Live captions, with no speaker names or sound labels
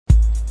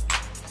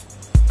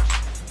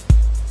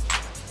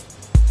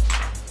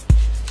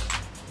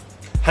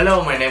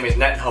Hello, my name is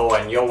Nat Ho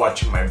and you're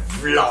watching my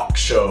vlog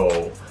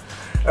show.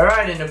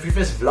 Alright, in the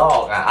previous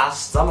vlog, I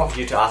asked some of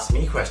you to ask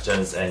me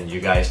questions and you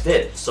guys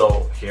did.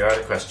 So here are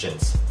the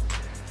questions.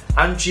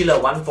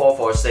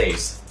 Angela144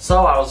 says,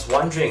 so I was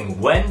wondering,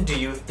 when do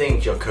you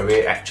think your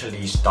career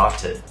actually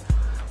started?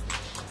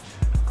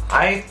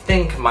 I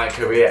think my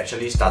career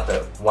actually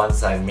started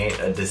once I made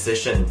a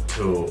decision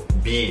to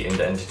be in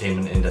the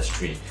entertainment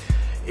industry.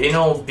 You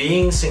know,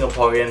 being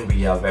Singaporean,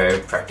 we are very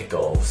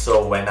practical.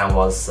 So when I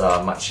was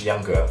much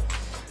younger,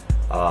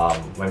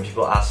 when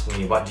people ask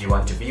me, what do you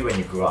want to be when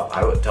you grow up?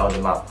 I would tell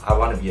them I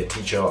want to be a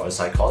teacher or a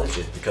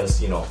psychologist because,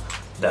 you know,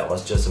 that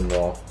was just a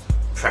more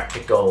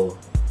practical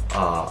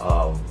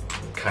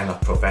kind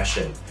of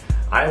profession.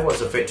 I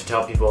was afraid to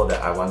tell people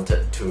that I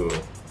wanted to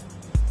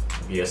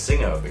be a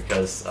singer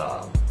because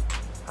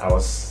I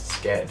was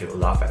scared they would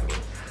laugh at me.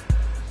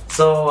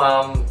 So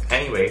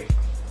anyway,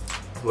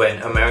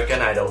 when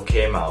American Idol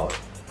came out,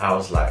 I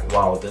was like,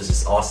 wow, this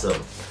is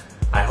awesome.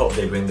 I hope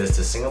they bring this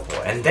to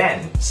Singapore. And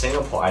then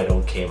Singapore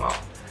Idol came out,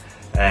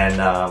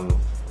 and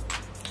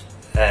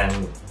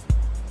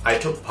I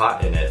took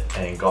part in it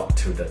and got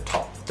to the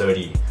top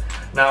 30.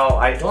 Now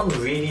I don't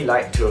really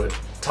like to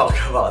talk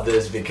about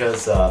this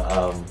because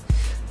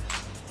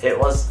it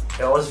was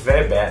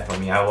very bad for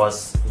me. I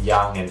was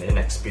young and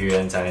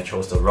inexperienced, and I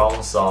chose the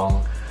wrong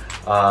song,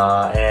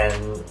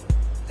 and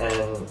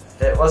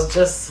it was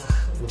just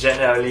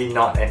generally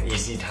not an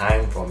easy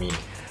time for me.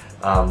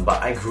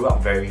 But I grew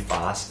up very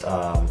fast.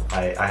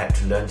 I had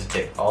to learn to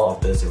take all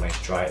of this in my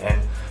stride, and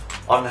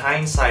on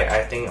hindsight,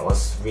 I think it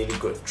was really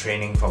good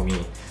training for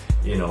me.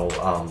 You know,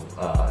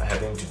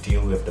 having to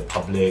deal with the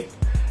public,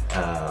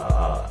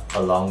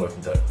 along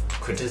with the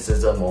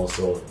criticism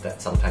also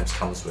that sometimes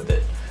comes with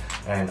it.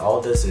 And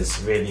all this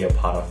is really a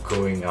part of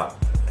growing up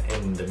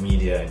in the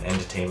media and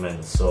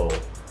entertainment. So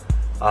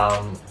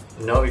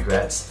no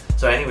regrets.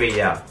 So anyway,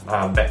 yeah,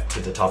 back to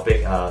the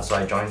topic. So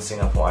I joined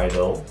Singapore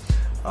Idol,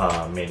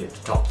 made it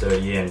to top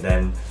 30, and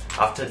then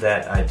after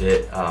that I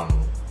did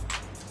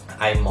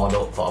I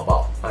modeled for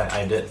about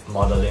I did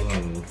modeling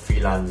and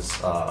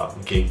freelance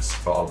gigs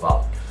for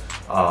about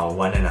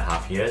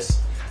 1.5 years,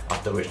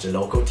 after which the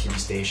local TV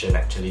station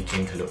actually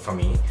came to look for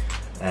me,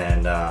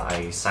 and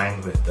I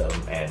signed with them,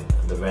 and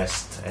the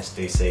rest, as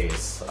they say,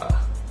 is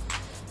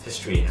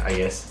history, I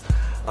guess.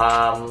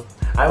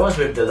 I was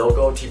with the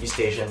local TV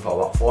station for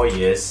about 4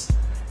 years,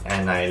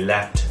 and I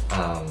left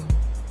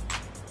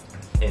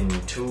in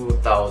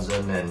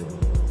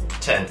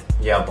 2010.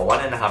 Yeah, about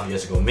 1.5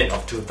 years ago, mid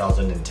of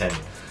 2010.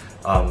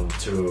 I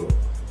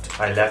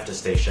left the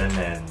station,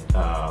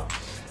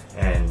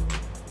 and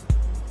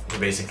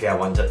basically I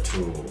wanted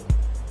to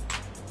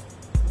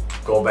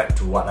go back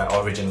to what I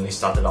originally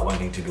started out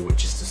wanting to do,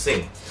 which is to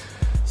sing.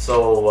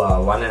 So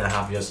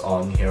 1.5 years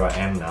on, here I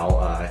am now.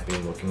 I've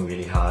been working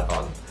really hard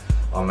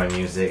on my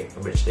music,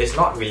 which is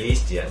not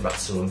released yet, but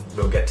soon.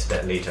 We'll get to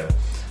that later.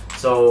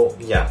 So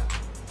yeah,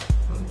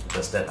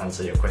 does that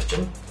answer your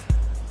question?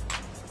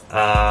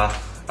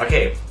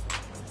 Okay,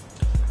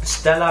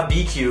 Stella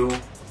BQ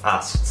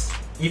asks,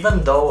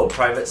 even though a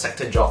private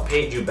sector job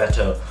paid you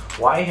better,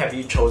 why have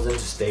you chosen to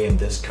stay in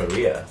this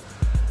career?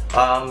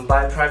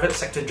 By private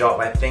sector job,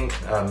 I think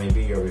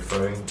maybe you're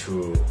referring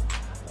to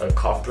a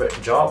corporate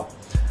job.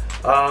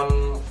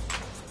 Well,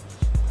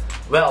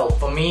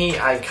 for me,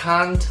 I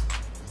can't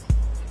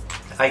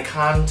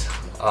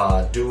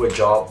do a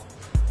job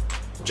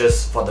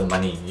just for the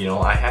money. You know,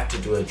 I have to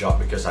do a job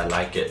because I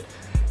like it.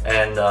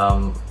 And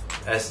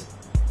as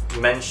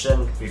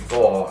mentioned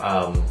before,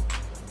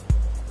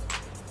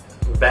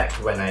 back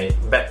when I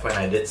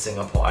did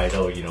Singapore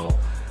Idol, you know,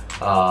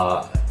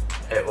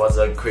 it was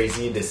a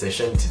crazy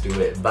decision to do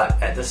it. But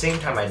at the same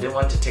time, I didn't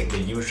want to take the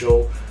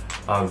usual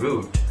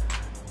route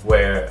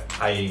where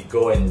I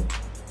go and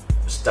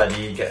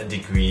study, get a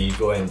degree,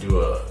 go and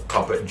do a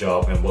corporate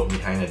job and work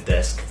behind a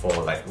desk for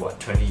like what,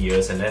 20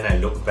 years, and then I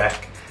look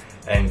back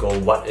and go,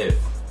 what if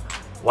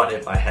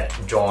I had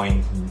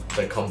joined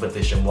the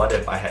competition? What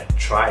if I had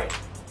tried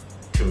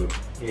to,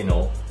 you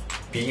know,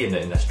 be in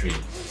the industry?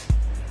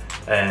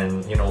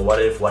 And you know, what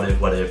if,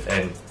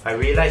 and I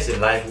realized in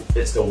life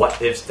it's the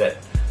what ifs that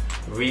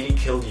really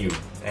kill you,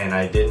 and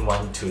I didn't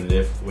want to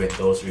live with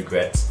those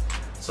regrets.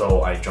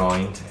 So I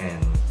joined,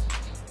 and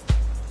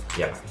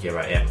yeah, here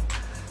I am.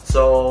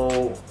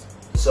 So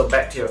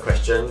back to your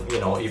question, you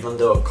know, even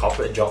though a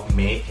corporate job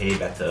may pay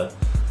better,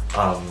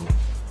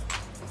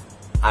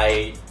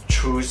 I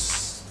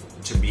choose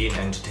to be in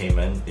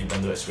entertainment,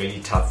 even though it's really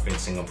tough in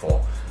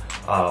Singapore,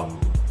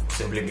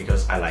 simply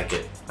because I like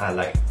it. I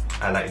like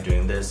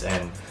doing this,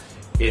 and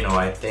you know,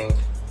 I think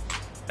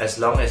as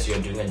long as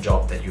you're doing a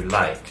job that you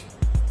like,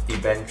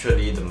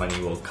 eventually the money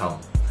will come.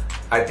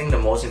 I think the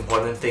most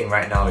important thing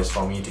right now is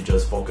for me to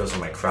just focus on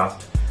my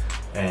craft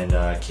and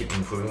keep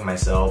improving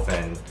myself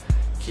and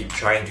keep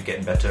trying to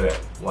get better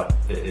at what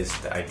it is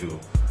that I do.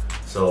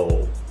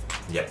 So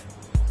yeah.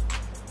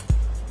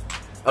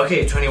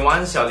 Okay,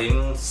 21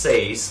 Xiaolin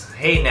says,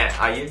 hey Nat,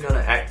 are you gonna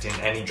act in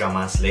any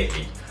dramas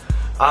lately?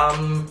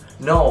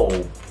 No.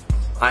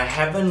 I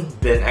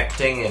haven't been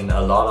acting in a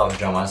lot of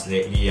dramas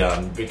lately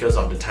because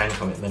of the time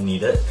commitment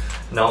needed.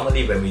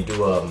 Normally when we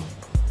do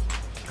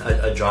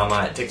a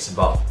drama, it takes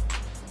about,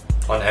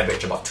 on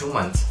average, about 2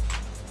 months,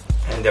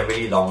 and they're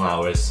really long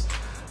hours.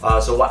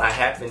 So what I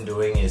have been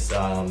doing is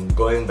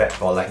going back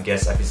for like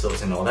guest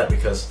episodes and all that,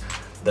 because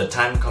the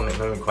time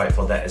commitment required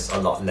for that is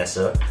a lot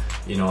lesser.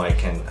 You know, I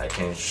can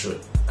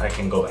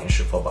go back and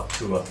shoot for about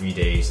 2 or 3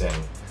 days,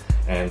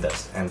 and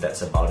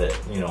that's about it.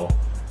 You know,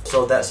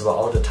 so that's about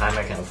all the time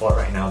I can afford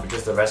right now,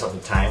 because the rest of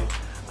the time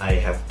I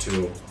have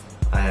to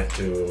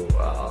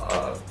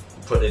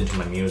put into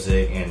my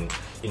music and,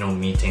 you know,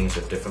 meetings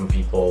with different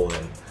people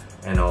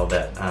and all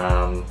that.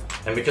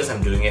 And because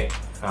I'm doing it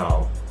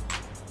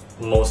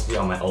mostly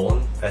on my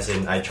own, as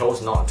in I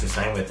chose not to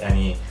sign with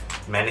any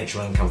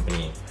management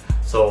company,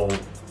 so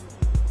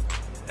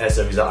as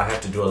a result I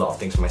have to do a lot of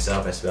things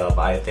myself as well.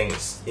 But I think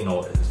it's, you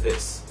know,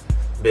 it's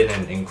been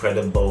an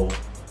incredible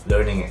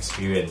learning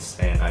experience,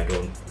 and I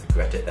don't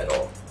regret it at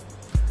all.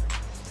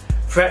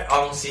 Fred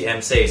Ong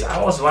CM says,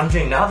 I was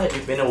wondering, now that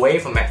you've been away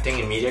from acting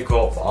in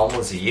MediaCorp for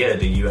almost a year,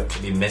 do you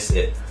actually miss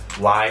it?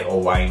 Why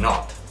or why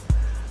not?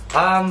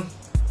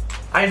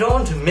 I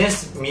don't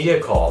miss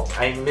MediaCorp.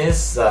 I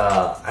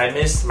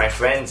miss my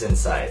friends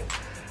inside.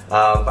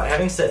 But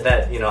having said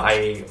that, you know,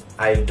 I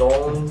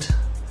don't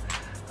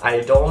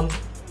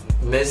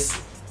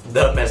miss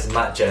them as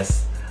much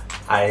as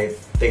I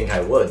think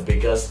I would,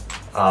 because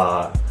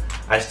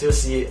I still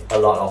see a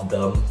lot of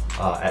them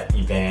at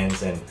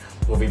events and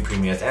movie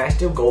premieres, and I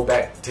still go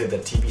back to the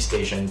TV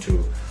station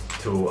to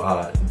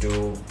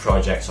do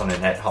projects on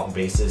an ad hoc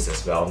basis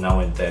as well now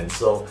and then.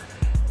 So,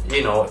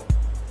 you know,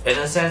 in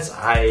a sense,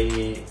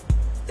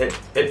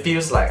 it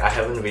feels like I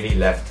haven't really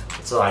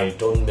left, so I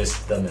don't miss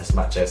them as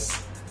much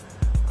as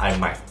I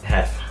might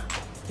have.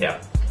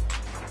 Yeah.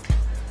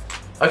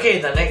 Okay,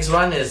 the next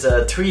one is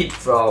a tweet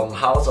from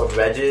House of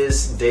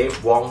Regis,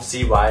 Dave Wong,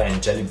 CY,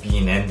 and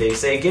Jellybean, and they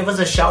say, give us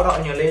a shout out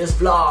on your latest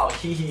vlog,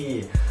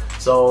 hehe.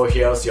 So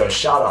here's your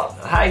shout out.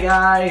 Hi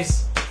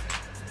guys!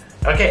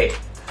 Okay,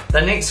 the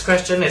next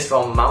question is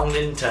from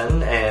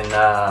Mountainton, and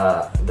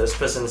this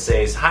person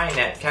says, hi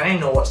Nat, can I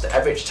know what's the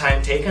average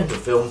time taken to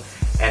film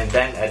and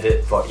then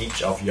edit for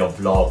each of your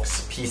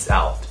vlogs? Peace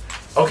out.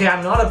 Okay,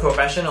 I'm not a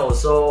professional,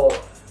 so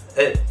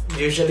it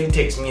usually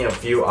takes me a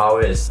few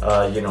hours,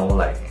 you know,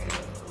 like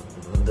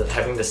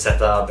having the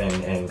setup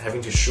and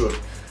having to shoot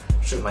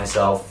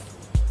myself.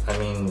 I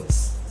mean,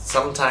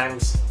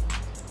 sometimes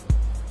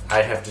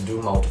I have to do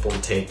multiple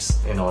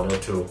takes in order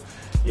to,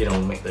 you know,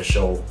 make the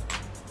show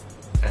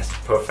as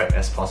perfect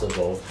as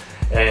possible.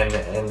 And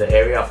in the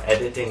area of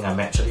editing, I'm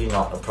actually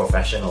not a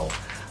professional.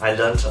 I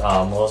learned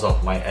most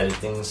of my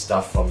editing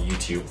stuff from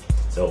YouTube.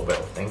 So,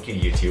 well, thank you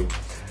YouTube.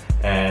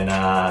 And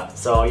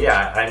so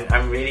yeah,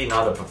 I'm really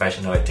not a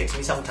professional. It takes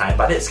me some time,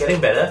 but it's getting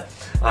better.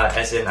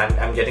 As in,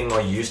 I'm getting more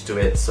used to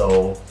it.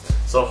 So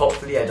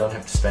hopefully I don't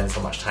have to spend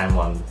so much time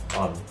on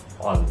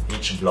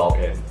each vlog,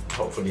 and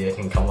hopefully I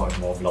can come up with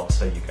more vlogs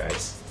for you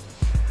guys.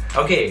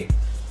 Okay,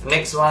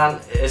 next one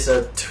is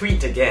a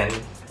tweet again,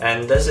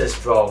 and this is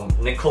from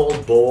Nicole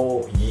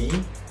Bo Yi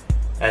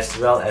as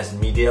well as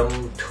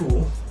Medium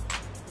 2,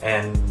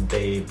 and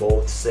they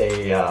both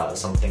say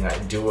something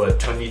like, do a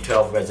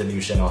 2012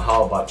 resolution, or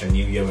how about your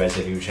New Year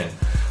resolution?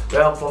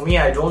 Well, for me,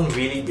 I don't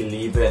really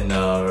believe in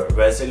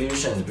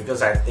resolutions,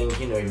 because I think,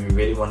 you know, if you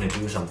really want to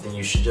do something,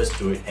 you should just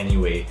do it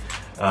anyway.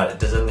 It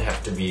doesn't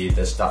have to be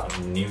the start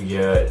of the new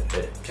year,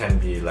 it can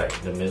be like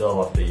the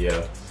middle of the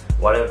year,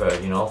 whatever,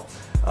 you know.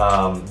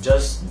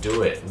 Just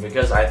do it,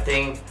 because I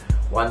think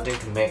wanting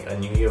to make a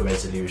New Year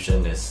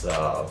resolution is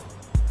for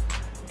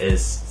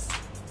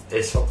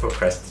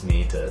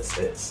procrastinators.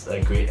 It's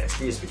a great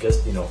excuse,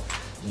 because, you know,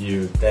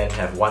 you then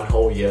have one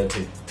whole year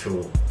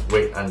to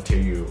wait until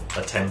you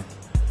attempt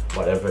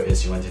whatever it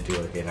is you want to do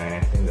again. I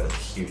think that's a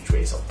huge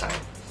waste of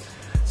time.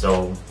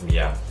 So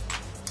yeah,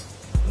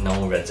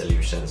 no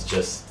resolutions,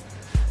 just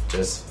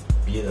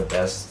be the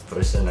best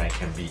person I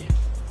can be,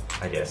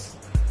 I guess.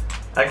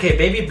 Okay,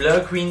 Baby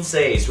Blur Queen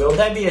says, will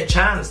there be a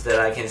chance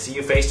that I can see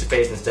you face to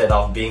face instead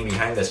of being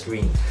behind the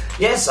screen?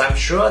 Yes, I'm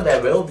sure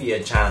there will be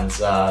a chance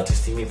to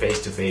see me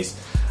face to face.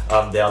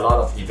 There are a lot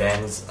of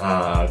events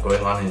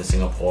going on in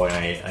Singapore,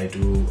 and I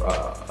do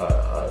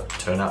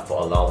turn up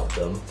for a lot of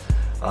them.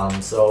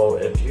 So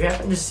if you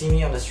happen to see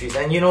me on the streets,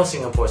 and you know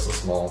Singapore is so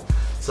small,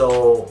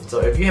 so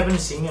if you happen to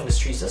see me on the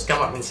streets, just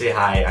come up and say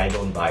hi. I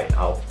don't bite.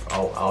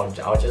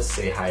 I'll just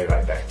say hi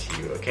right back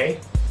to you, okay?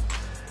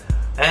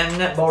 And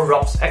Netball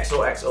Rocks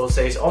XOXO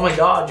says, oh my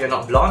god, you're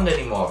not blonde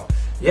anymore.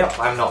 Yep,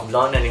 I'm not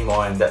blonde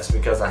anymore, and that's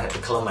because I had to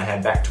color my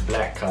hair back to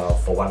black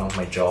for one of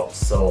my jobs.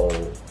 So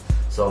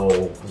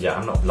yeah,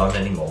 I'm not blonde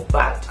anymore,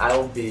 but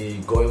I'll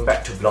be going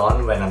back to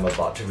blonde when I'm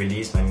about to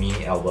release my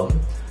mini album.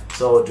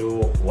 So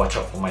do watch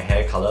out for my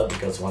hair color,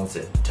 because once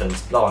it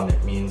turns blonde,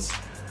 it means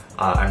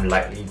I'm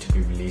likely to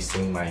be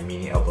releasing my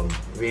mini album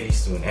really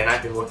soon. And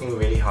I've been working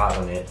really hard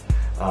on it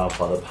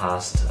for the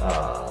past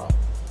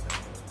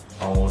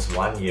almost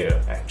 1 year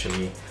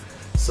actually.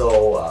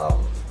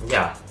 So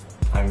yeah,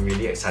 I'm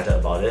really excited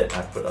about it.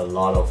 I put a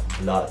lot of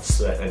blood,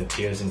 sweat and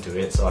tears into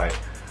it, so I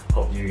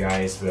hope you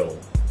guys will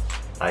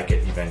like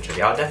it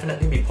eventually. I'll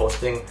definitely be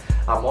posting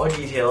more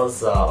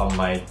details on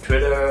my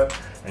Twitter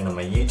and on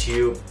my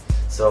YouTube,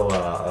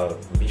 so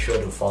be sure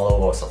to follow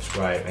or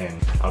subscribe and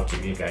I'll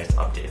keep you guys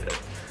updated.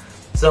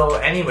 So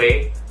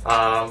anyway,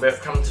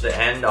 we've come to the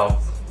end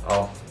of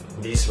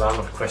this round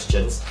of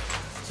questions.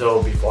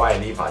 So before I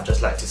leave, I'd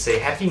just like to say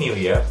Happy New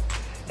Year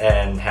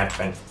and have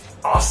an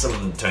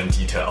awesome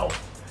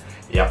 2012.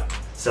 Yep.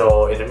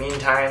 So in the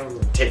meantime,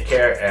 take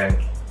care and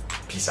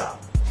peace out.